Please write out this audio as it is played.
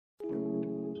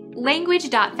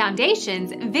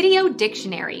Language.Foundation's Video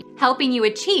Dictionary, helping you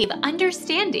achieve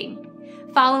understanding.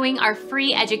 Following our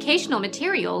free educational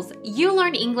materials, you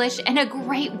learn English in a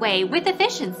great way with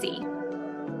efficiency.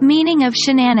 Meaning of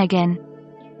shenanigan.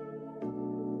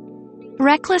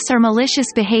 Reckless or malicious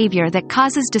behavior that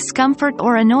causes discomfort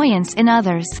or annoyance in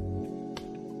others.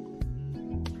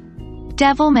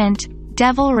 Devilment,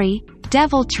 devilry,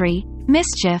 deviltry,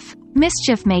 mischief,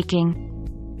 mischief-making.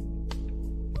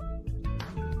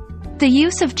 The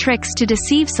use of tricks to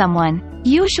deceive someone,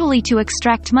 usually to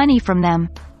extract money from them.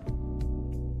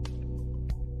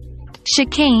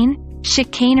 Chicane,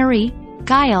 chicanery,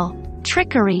 guile,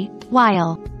 trickery,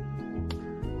 wile.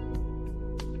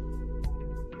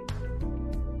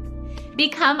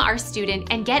 Become our student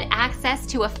and get access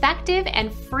to effective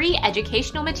and free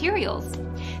educational materials.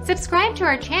 Subscribe to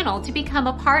our channel to become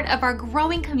a part of our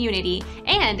growing community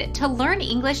and to learn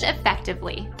English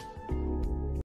effectively.